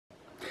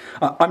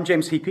I'm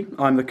James Heappey.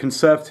 I'm the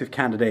Conservative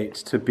candidate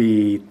to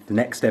be the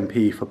next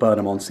MP for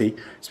Burnham-on-Sea.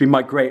 It's been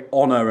my great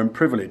honour and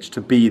privilege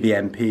to be the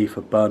MP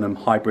for Burnham,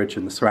 Highbridge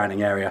and the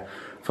surrounding area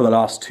for the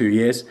last 2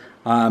 years.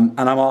 And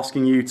I'm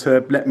asking you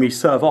to let me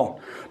serve on.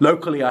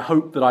 Locally, I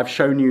hope that I've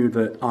shown you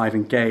that I've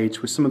engaged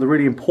with some of the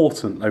really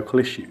important local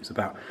issues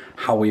about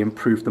how we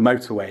improve the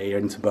motorway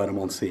into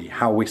Burnham-on-Sea,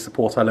 how we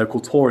support our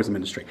local tourism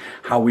industry,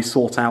 how we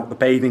sort out the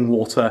bathing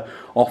water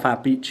off our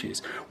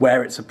beaches,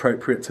 where it's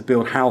appropriate to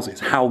build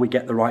houses, how we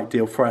get the right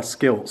deal for our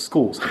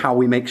schools, how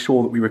we make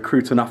sure that we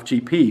recruit enough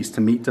GPs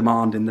to meet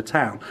demand in the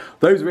town.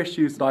 Those are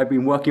issues that I've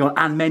been working on,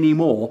 and many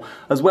more,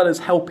 as well as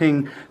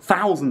helping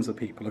thousands of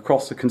people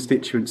across the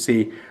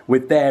constituency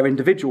with their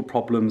individual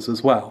problems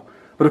as well.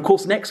 But of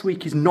course, next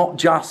week is not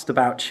just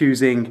about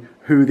choosing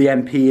who the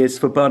MP is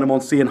for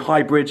Burnham-on-Sea and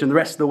Highbridge and the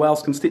rest of the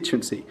Wales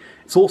constituency.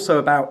 It's also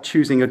about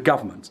choosing a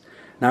government.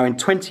 Now, in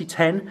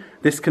 2010,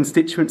 this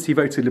constituency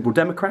voted Liberal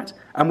Democrat,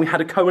 and we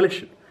had a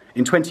coalition.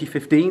 In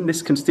 2015,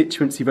 this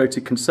constituency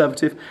voted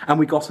Conservative, and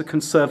we got a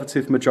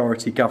Conservative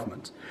majority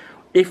government.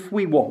 If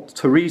we want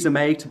Theresa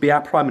May to be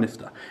our Prime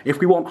Minister, if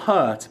we want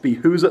her to be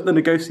who's at the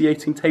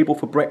negotiating table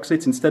for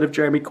Brexit instead of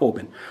Jeremy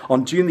Corbyn,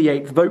 on June the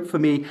 8th, vote for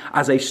me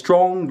as a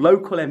strong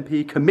local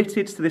MP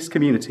committed to this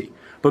community,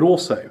 but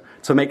also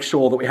to make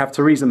sure that we have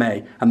Theresa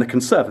May and the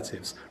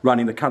Conservatives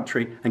running the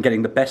country and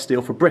getting the best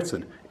deal for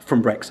Britain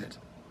from Brexit.